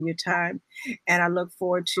your time, and I look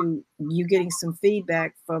forward to you getting some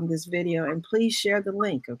feedback from this video. And please share the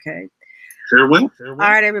link, okay? Sure will. All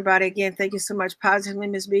right, everybody. Again, thank you so much. Positively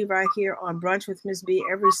Ms.B right here on Brunch with Ms.B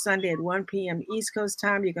every Sunday at 1 p.m. East Coast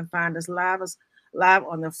time. You can find us live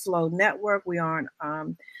on the Flow Network. We are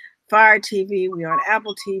on Fire TV. We are on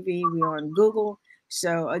Apple TV. We are on Google.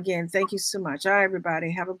 So, again, thank you so much. All right,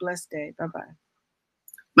 everybody. Have a blessed day. Bye-bye.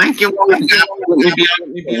 Thank you.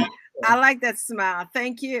 I like that smile.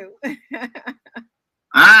 Thank you.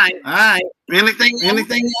 All right. Anything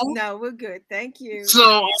else? No, we're good. Thank you.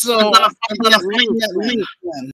 So I'm gonna find that link then.